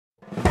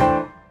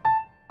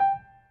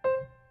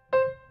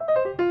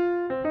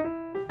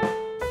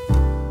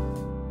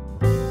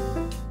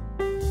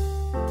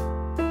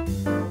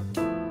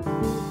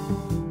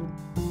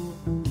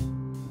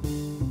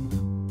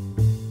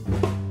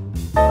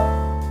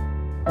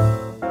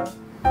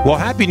Well,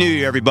 Happy New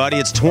Year, everybody.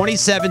 It's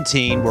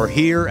 2017. We're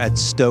here at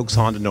Stokes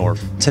Honda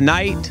North.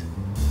 Tonight,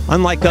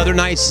 unlike other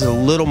nights, is a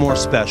little more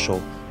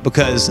special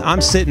because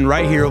I'm sitting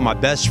right here with my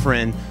best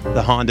friend,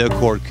 the Honda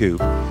Accord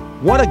Coupe.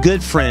 What a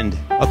good friend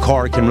a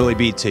car can really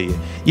be to you.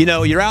 You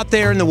know, you're out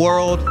there in the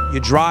world,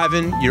 you're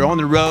driving, you're on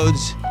the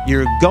roads,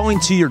 you're going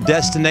to your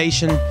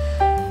destination,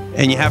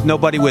 and you have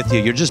nobody with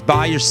you. You're just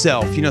by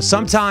yourself. You know,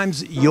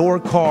 sometimes your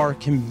car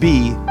can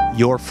be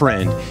your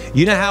friend.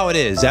 You know how it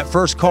is. That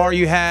first car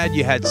you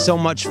had so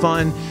much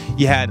fun.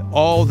 You had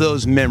all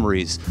those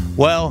memories.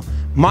 Well,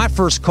 my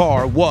first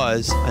car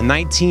was a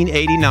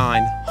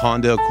 1989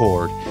 Honda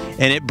Accord,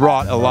 and it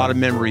brought a lot of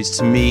memories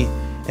to me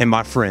and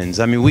my friends.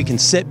 I mean, we can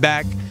sit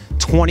back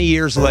 20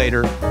 years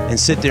later and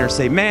sit there and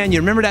say, man, you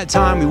remember that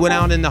time we went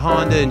out in the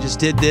Honda and just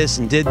did this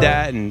and did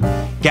that and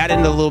got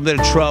into a little bit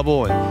of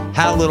trouble and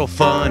had a little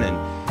fun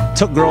and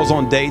took girls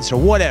on dates or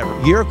whatever.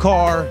 Your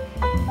car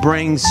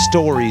brings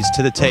stories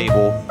to the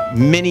table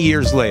many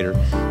years later.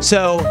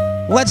 So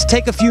let's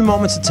take a few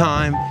moments of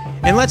time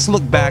and let's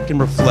look back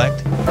and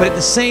reflect. But at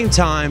the same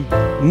time,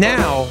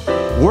 now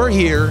we're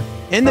here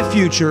in the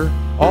future,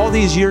 all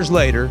these years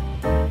later,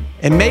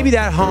 and maybe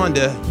that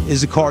Honda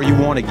is the car you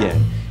want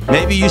again.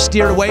 Maybe you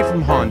steered away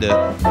from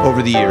Honda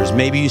over the years.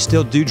 Maybe you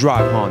still do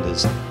drive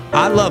Hondas.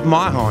 I love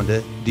my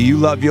Honda. Do you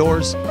love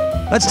yours?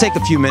 Let's take a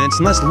few minutes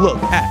and let's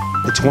look at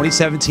the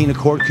 2017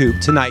 Accord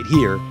Coupe tonight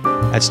here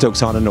at Stokes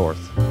Honda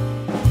North.